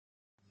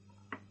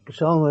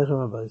Shalom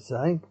Aleichem Rabbi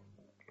Say.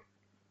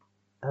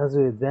 As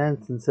we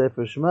advance in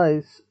Sefer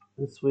Shmais,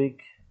 this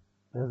week,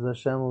 as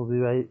Hashem will be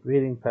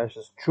reading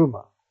Pashas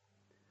Truma.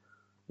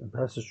 And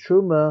Pashas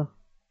Truma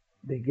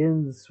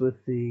begins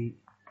with the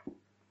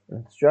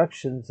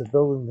instructions of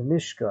building the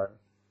Mishkan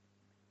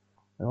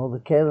and all the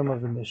kelim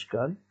of the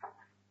Mishkan.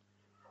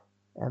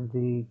 And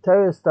the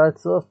Torah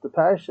starts off the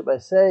parasha by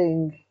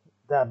saying,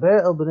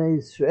 Daber el b'nei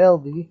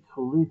Yisrael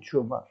v'yikhu li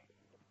Truma.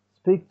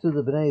 Speak to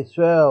the b'nei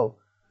Yisrael,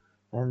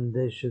 and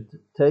they should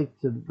give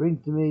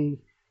to me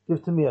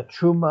a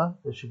truma.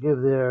 They should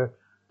give their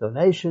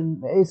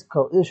donation. From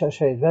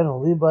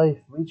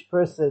each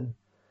person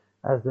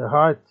as their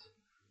heart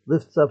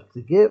lifts up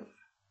to give.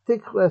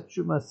 That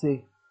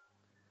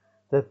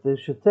they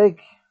should take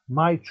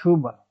my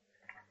truma.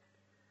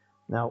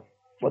 Now,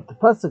 what the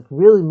pasuk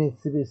really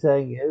means to be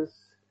saying is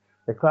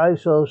that Klal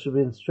Yisrael should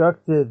be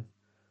instructed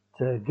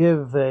to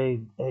give a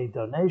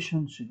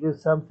donation, should give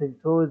something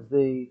towards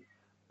the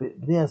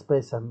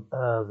space of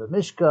the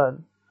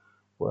Mishkan,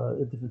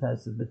 different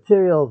types of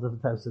materials,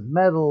 different types of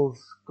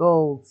metals,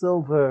 gold,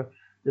 silver,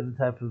 different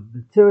types of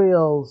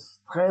materials,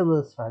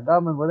 tchelis,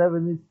 fargaman,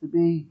 whatever needs to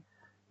be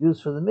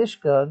used for the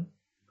Mishkan,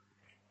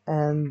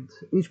 and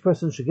each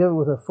person should give it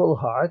with a full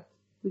heart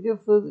to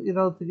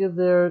give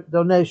their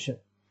donation.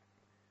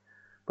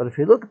 But if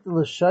you look at the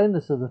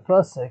lashonos of the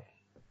pasuk,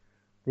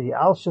 the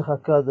Al-Shech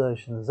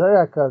HaKadosh and the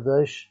Zohar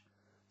HaKadosh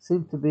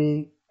seem to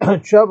be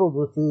troubled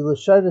with the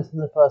lashonos in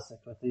the pasuk,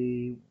 with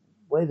the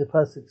way the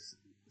pasuk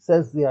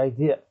says the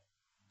idea.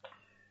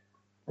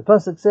 The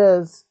pasuk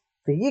says,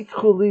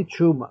 "V'yikchu li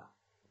truma."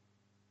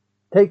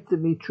 Take to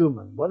me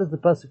truma. What does the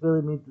pasuk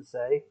really mean to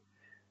say?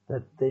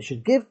 That they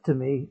should give to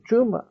me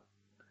truma.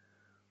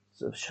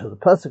 So the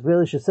pasuk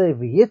really should say,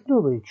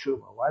 "V'yitnu li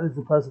truma." Why does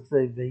the pasuk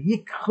say,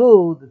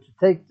 "V'yikchu," that you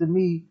take to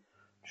me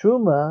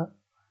truma?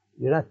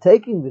 You're not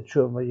taking the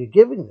truma; you're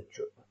giving the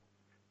truma.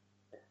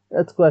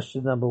 That's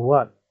question number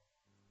one.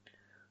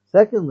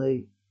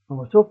 Secondly, when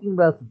we're talking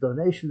about the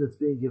donation that's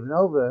being given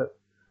over,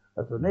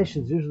 a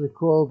donation is usually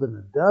called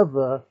an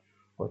adava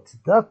or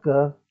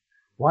tzedakah.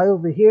 Why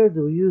over here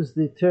do we use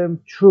the term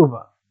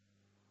truma?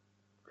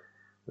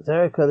 The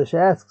Zohar HaKadosh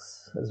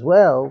asks as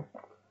well,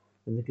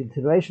 in the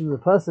continuation of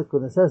the pasuk,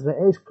 when it says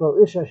 "Ve'esh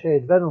kol ish asher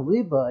yidvenu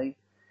libai,"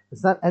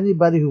 it's not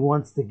anybody who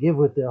wants to give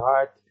with their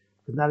heart,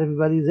 because not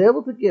everybody is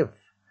able to give.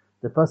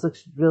 The pasuk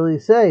should really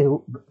say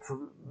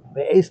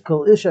 "Ve'esh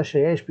kol ish asher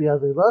yesh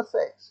biyadei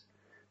laseis,"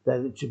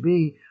 that it should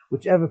be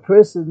whichever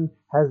person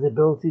has the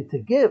ability to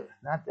give,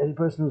 not any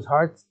person whose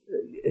heart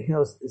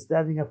is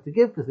standing up to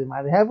give because they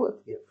might have what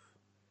to give.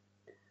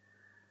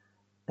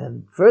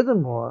 And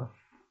furthermore,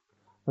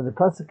 when the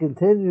pasuk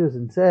continues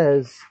and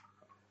says,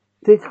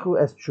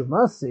 "Tikhu es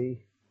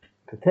trumasi,"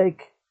 to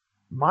take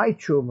my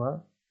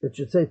truma, it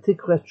should say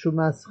 "Tikhu es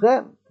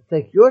trumaschem," to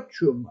take your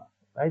truma,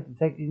 right? And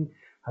taking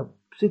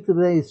Psik to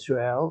Bnei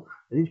Yisrael,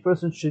 that each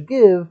person should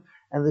give,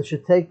 and they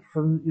should take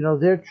from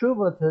their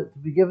truma to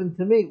be given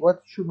to me.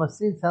 What truma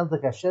seed sounds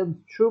like Hashem's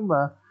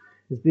truma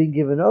is being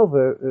given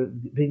over.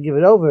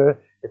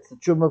 It's the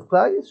truma of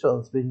Klal Yisrael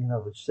that's being given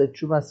over. It should say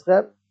truma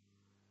schep.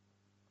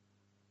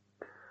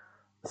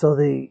 So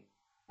the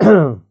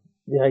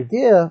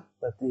idea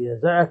that the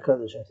Zohar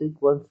HaKadosh, I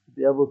think, wants to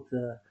be able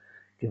to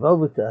give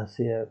over to us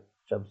here,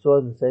 which I'm saw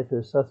in the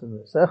Sefer Sas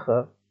and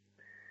Secha,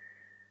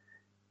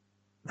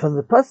 from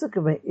the pasuk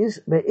of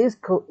Me'is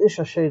kol ish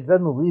asher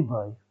yidvenu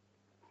libai,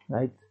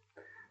 right?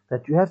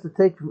 That you have to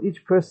take from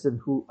each person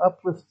who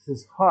uplifts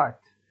his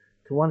heart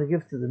to want to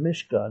give to the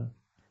Mishkan.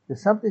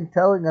 There's something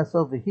telling us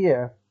over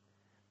here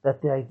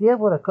that the idea of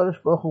what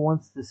HaKadosh Baruch Hu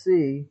wants to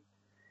see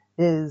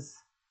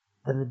is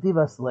the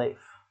nedivas leif.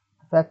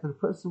 The fact that a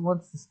person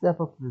wants to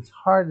step up, and his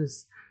heart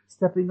is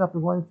stepping up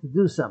and wanting to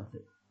do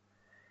something.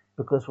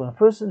 Because when a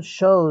person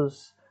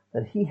shows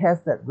that he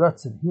has that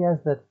ratzon, he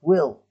has that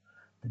will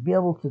to be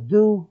able to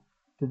do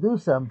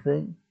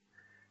something,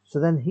 so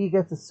then he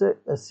gets a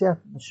siyat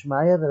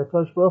d'shmaya that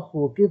HaKadosh Baruch Hu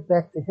will give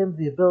back to him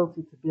the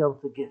ability to be able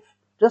to give,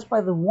 just by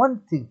the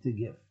wanting to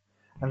give,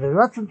 and the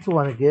ratzon to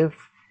want to give,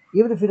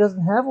 even if he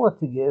doesn't have what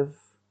to give.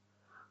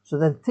 So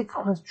then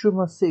tikhu has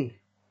truma si.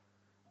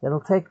 Then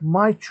he'll take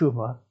my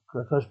truma,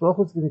 because HaKadosh Baruch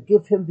Hu is going to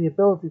give him the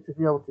ability to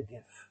be able to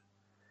give.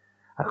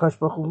 HaKadosh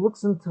Baruch Hu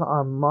looks into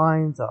our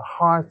minds, our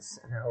hearts,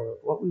 and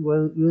what we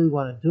really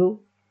want to do.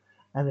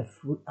 And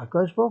if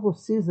HaKadosh Baruch Hu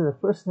sees that a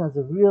person has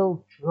a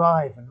real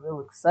drive and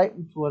real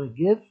excitement to want to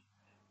give,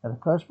 then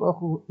HaKadosh Baruch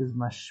Hu is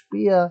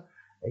mashpia,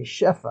 a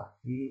shefa.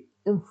 He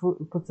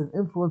puts an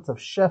influence of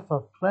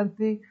shefa,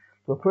 plenty,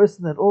 to a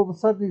person that all of a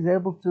sudden he's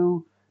able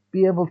to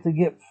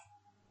give.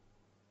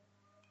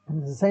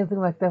 And it's the same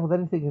thing like that with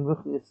anything in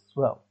Ruchnius as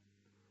well.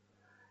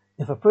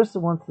 If a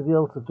person wants to be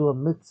able to do a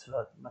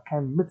mitzvah,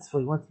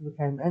 he wants to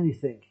become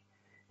anything,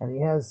 and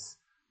he has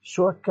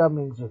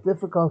shortcomings or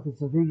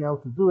difficulties in being able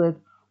to do it,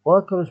 all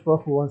HaKadosh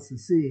Baruch Hu wants to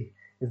see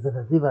is the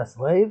nedivas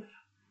leif,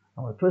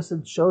 and when a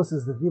person shows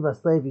his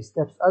nedivas leif, he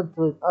steps up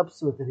to it, and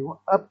he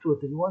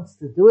wants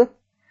to do it,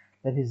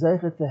 then he's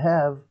able to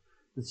have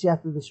the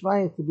siyata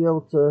d'shmaya to be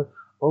able to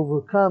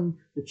overcome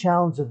the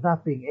challenge of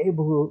not being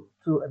able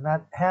to and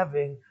not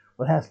having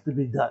what has to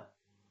be done.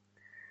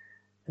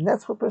 And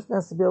that's what a person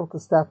has to be able to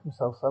stop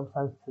himself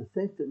sometimes, to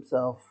think to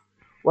himself,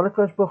 what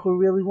HaKadosh Baruch Hu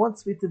really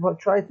wants me to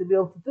try to be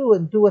able to do,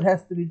 and do what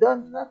has to be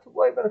done, and not to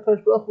worry about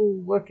HaKadosh Baruch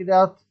Hu, work it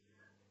out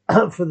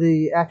for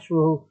the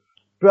actual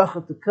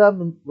bracha to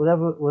come, and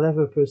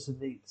whatever a person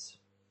needs.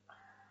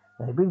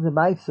 Now he brings a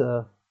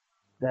Maisa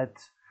that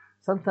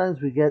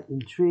sometimes we get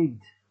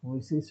intrigued when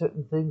we see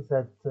certain things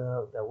that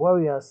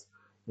worry us.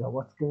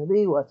 What's going to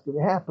be, what's going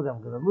to happen,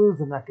 I'm going to lose,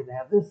 I'm not going to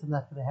have this, I'm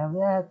not going to have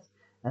that,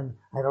 and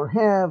I don't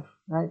have,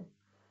 right?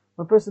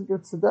 When a person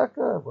gives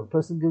tzedakah, when a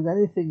person gives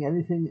anything,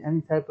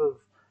 any type of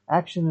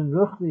action in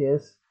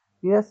ruchnius,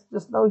 he has to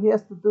just know he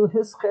has to do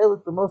his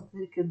chelik the most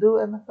he can do,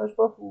 and HaKadosh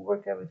Baruch Hu will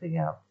work everything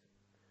out.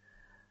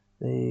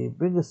 He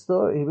brings a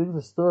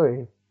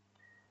story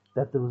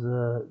that there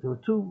were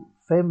two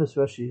famous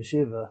Rosh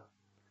Yeshiva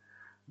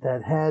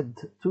that had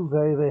two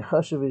very, very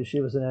chashuv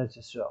yeshivas in Eretz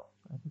Yisrael.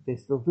 I think they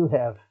still do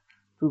have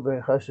two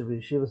very chashuv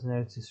yeshivas in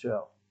Eretz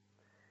Yisrael.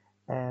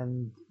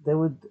 And they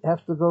would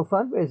have to go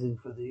fundraising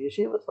for the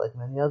yeshivas, like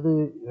many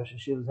other Rosh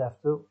Yeshivas have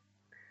to.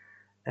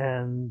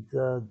 And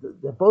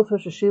both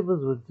Rosh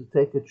Yeshivas would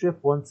take a trip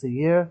once a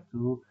year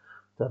to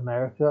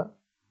America.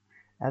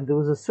 And there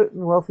was a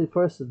certain wealthy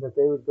person that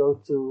they would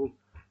go to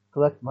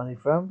collect money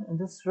from. And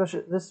this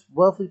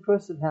wealthy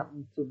person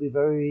happened to be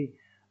very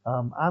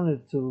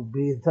honored to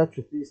be in touch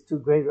with these two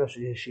great Rosh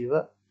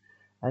Yeshiva.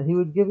 And he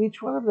would give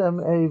each one of them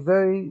a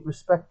very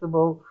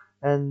respectable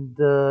and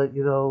a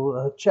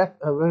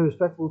very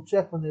respectable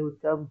check when they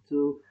would come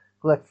to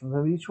collect from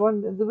him, each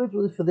one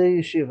individually for their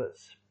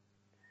yeshivas.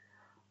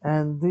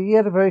 And he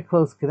had a very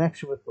close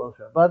connection with both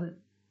of them. But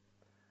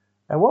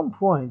at one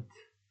point,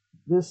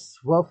 this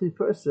wealthy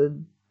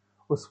person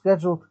was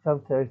scheduled to come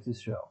to Eretz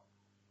Yisrael.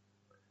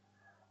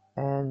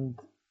 And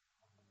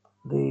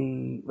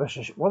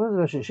one of the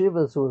Rosh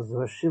Yeshivas, who was the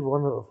Rosh Yeshiva,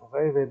 one of a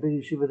very, very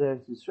big yeshiva in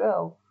Eretz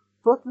Yisrael,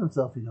 thought to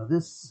himself,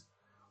 this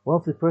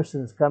wealthy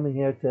person is coming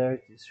here to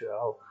Eretz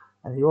Yisrael,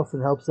 and he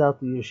often helps out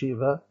the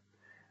yeshiva,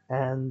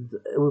 and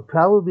it would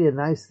probably be a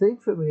nice thing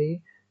for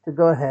me to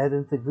go ahead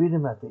and to greet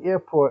him at the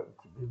airport,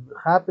 to be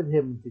happy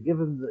him, to give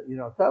him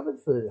the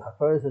covered for the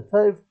hafaras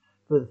hatov,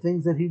 for the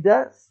things that he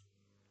does.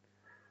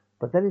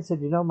 But then he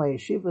said, my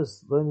yeshiva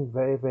is learning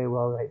very, very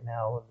well right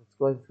now, and it's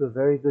going through a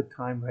very good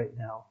time right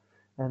now.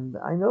 And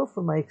I know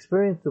from my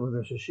experience that when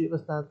the yeshiva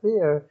is not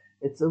there,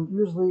 it's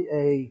usually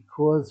a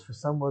cause for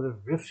somewhat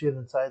of rifshin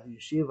inside the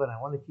yeshiva, and I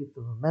want to keep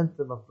the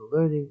momentum of the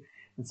learning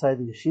inside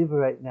the yeshiva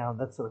right now. And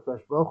that's what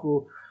HaKadosh Baruch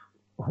Hu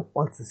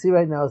wants to see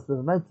right now, is the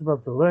momentum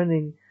of the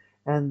learning.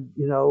 And,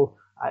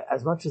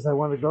 as much as I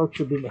want to go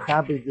to be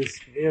mechaber this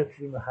year,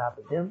 to be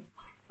mechaber him,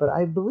 but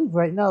I believe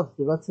right now that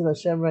the Ratzon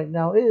Hashem right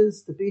now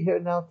is to be here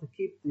now to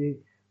keep the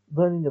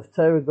learning of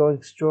Torah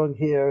going strong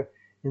here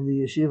in the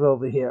yeshiva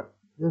over here.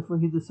 Therefore,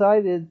 he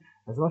decided,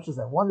 as much as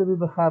I want to be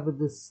mechaber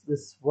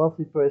this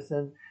wealthy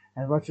person,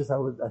 and as much as I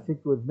think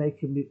it would make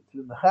him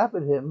to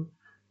mechaber him,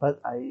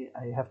 but I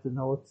have to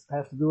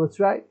do what's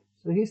right.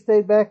 So he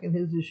stayed back in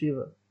his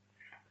yeshiva.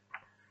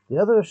 The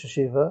other Rosh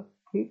Yeshiva,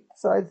 he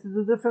decided to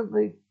do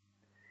differently.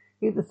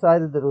 He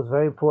decided that it was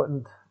very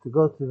important to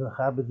go to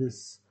mechaber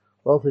this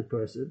wealthy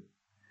person.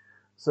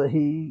 So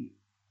he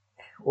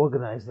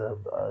organized a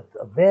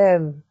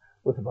van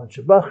with a bunch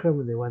of bachrim,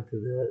 and they went to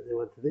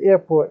the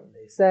airport, and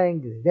they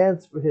sang and they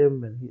danced for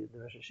him, and the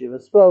Rosh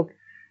Yeshiva spoke,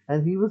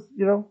 and he was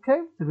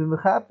came to be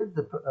mechaber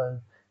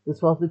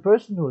this wealthy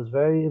person who was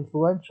very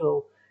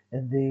influential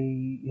in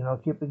the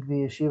keeping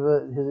his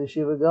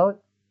yeshiva going.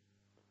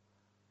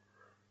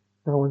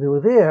 Now when they were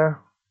there,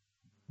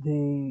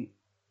 the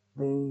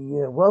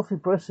wealthy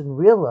person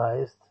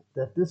realized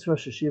that this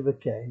Rosh Yeshiva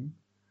came,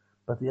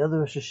 but the other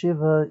Rosh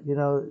Yeshiva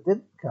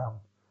didn't come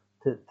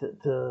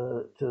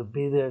to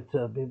be there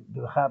to be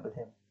mechaber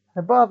him.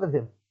 It bothered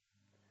him.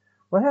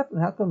 What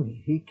happened? How come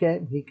he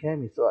came, he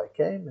saw I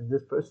came, and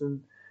this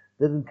person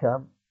didn't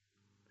come?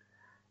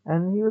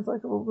 And he was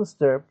like a little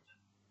disturbed.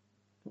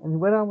 And he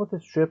went on with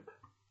his trip.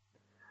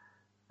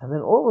 And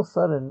then all of a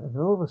sudden, in the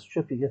middle of his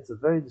trip, he gets a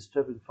very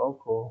disturbing phone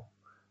call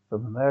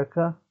from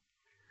America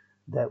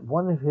that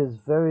one of his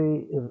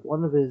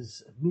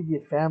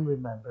immediate family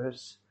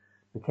members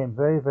became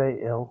very,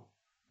 very ill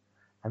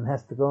and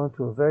has to go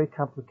into a very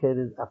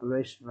complicated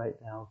operation right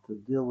now to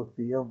deal with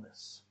the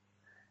illness.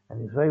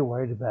 And he's very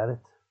worried about it.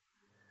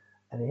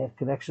 And he had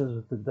connections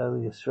with the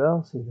Gedolei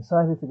Yisrael, so he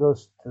decided to go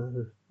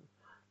to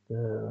the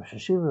Rosh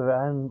Yeshiva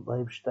Ran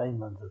Leib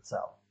Steinman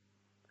Zatzal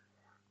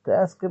to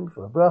ask him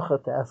for a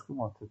bracha, to ask him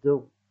what to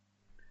do.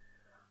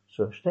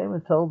 So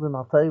Steinman told him,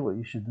 I'll tell you what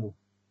you should do.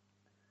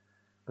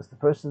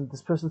 Because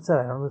this person said,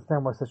 I don't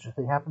understand why such a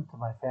thing happened to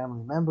my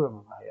family member.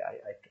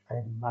 I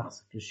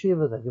machzik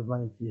yeshivas, I give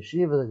money to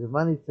yeshivas, I give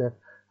money to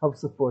help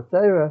support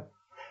Torah.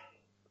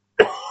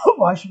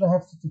 Why should I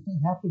have such a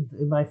thing happen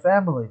in my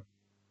family?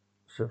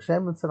 So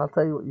Shimon said, I'll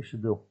tell you what you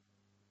should do.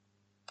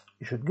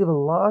 You should give a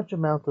large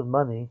amount of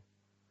money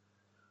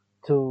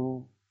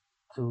to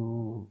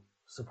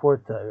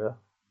support Torah,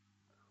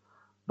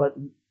 but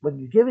when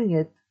you're giving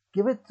it,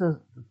 Give it to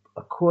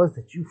a cause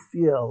that you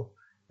feel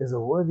is a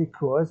worthy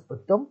cause,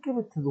 but don't give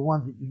it to the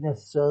one that you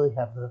necessarily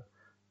have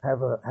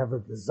a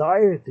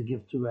desire to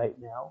give to right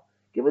now.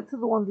 Give it to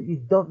the one that you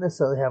don't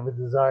necessarily have a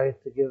desire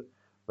to give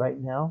right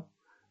now,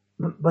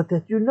 but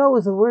that you know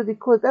is a worthy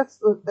cause. That's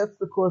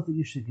the cause that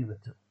you should give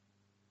it to.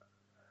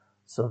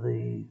 So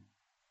the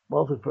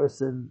wealthy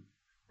person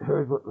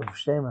heard what Rav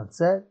Shneimon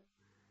said,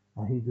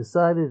 and he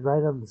decided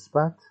right on the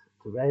spot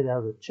to write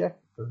out a check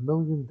for $1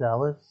 million,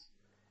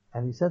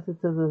 and he sent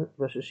it to the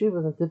Rosh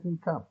Hashiva that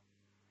didn't come.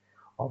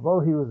 Although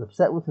he was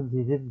upset with him that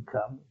he didn't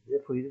come,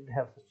 therefore he didn't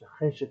have such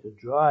a cheshek, a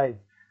drive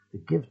to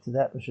give to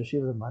that Rosh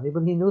Hashiva the money,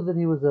 but he knew that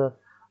he was a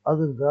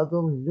other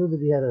gadol. He knew that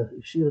he had a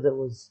yeshiva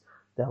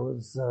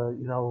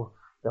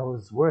that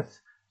was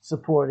worth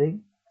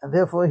supporting, and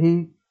therefore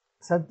he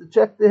sent the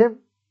check to him.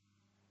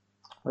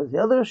 Whereas the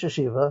other Rosh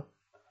Hashiva,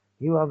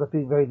 he wound up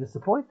being very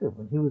disappointed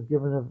when he was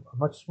given a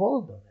much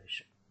smaller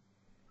donation.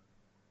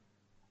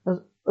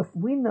 If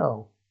we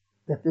know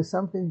that there's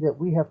something that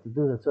we have to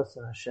do that's us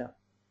and Hashem,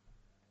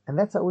 and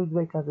that's how we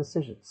make our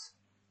decisions,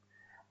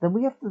 then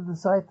we have to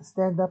decide to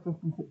stand up and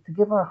to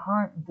give our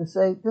heart and to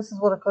say, this is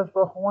what HaKadosh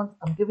Baruch Hu wants.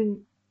 I'm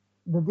giving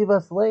the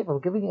divas slave. I'm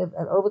giving it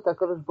and over to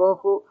HaKadosh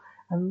Baruch Hu,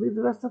 and leave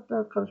the rest up to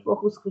HaKadosh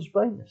Baruch Hu's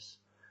cheshbainis.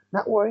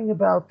 Not worrying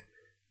about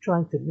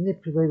trying to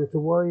manipulate or to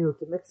worry or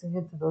to mixing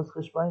into those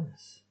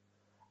cheshbainis.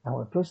 And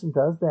when a person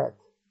does that,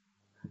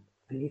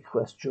 the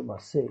truma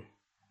see,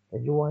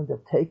 and you wind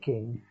up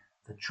taking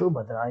the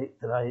truma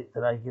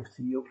that I give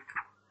to you.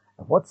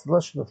 And what's the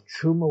lashon of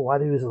truma? Why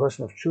do you use the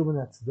lashon of truma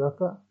and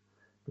tzedakah?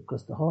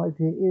 Because the whole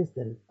idea is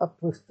that it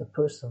uplifts the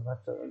person.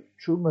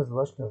 Truma is the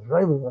lashon of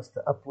reilah,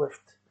 to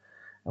uplift.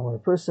 And when a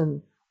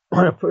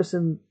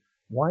person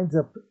winds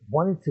up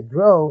wanting to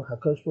grow,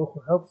 HaKadosh Baruch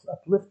Hu helps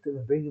uplift him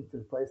and bring him to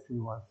the place that he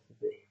wants to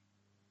be.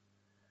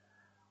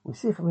 We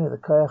see from here the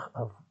koyach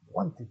of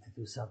wanting to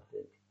do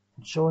something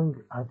and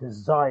showing our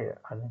desire,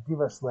 our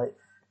nedivas life.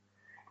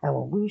 And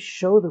when we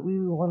show that we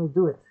want to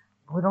do it,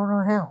 we don't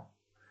know how,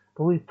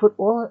 but we put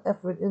all our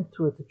effort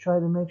into it to try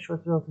to make sure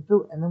to be able to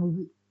do it, and then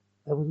we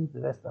leave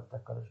the rest up to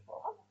HaKadosh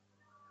Baruch Hu.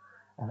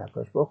 And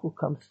HaKadosh Baruch Hu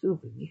comes through,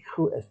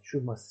 v'yichu es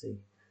truma si.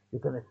 You're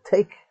going to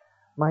take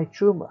my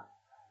truma.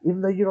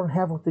 Even though you don't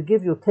have what to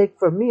give, you'll take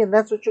from me, and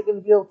that's what you're going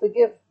to be able to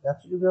give.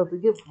 That's what you'll be able to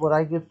give, what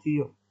I give to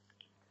you.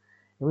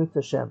 And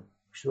Hashem, we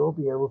should all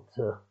be able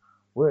to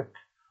work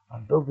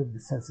on building the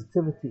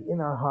sensitivity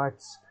in our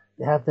hearts,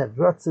 to have that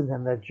ratzon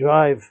and that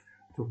drive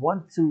to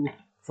want to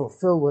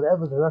fulfill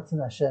whatever the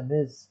ratzon Hashem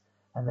is,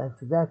 and then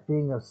to that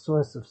being a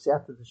source of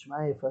siyata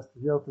d'shmaya for us to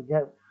be able to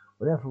get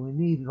whatever we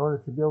need in order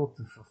to be able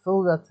to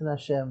fulfill ratzon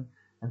Hashem,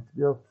 and to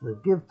be able to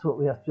give to what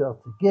we have to be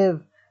able to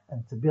give,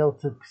 and to be able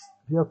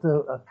to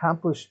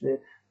accomplish the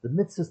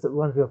mitzvahs that we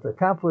want to be able to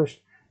accomplish,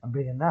 and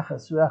bring a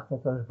nachas ruach to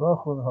HaKadosh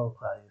Baruch Hu and the whole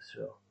Klal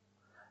Yisrael.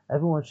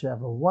 Everyone should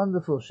have a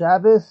wonderful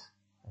Shabbos,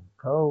 and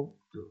Kol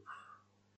Tuv.